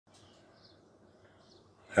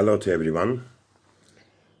Hello to everyone.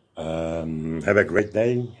 Have a great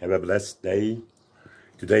day. Have a blessed day.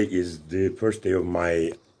 Today is the first day of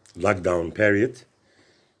my lockdown period.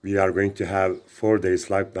 We are going to have 4 days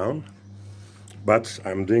lockdown, but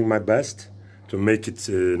I'm doing my best to make it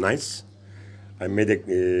nice. I made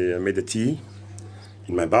a tea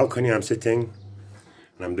in my balcony. I'm sitting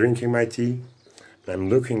and I'm drinking my tea. And I'm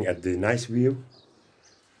looking at the nice view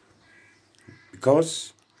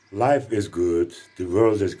because life is good, the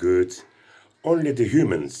world is good. Only the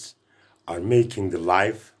humans are making the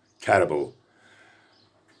life terrible.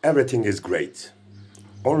 Everything is great.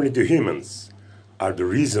 Only the humans are the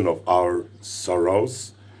reason of our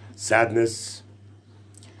sorrows, sadness.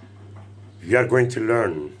 We are going to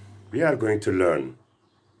learn. We are going to learn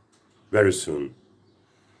very soon.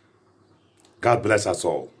 God bless us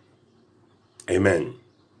all. Amen.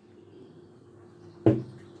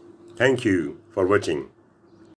 Thank you for watching.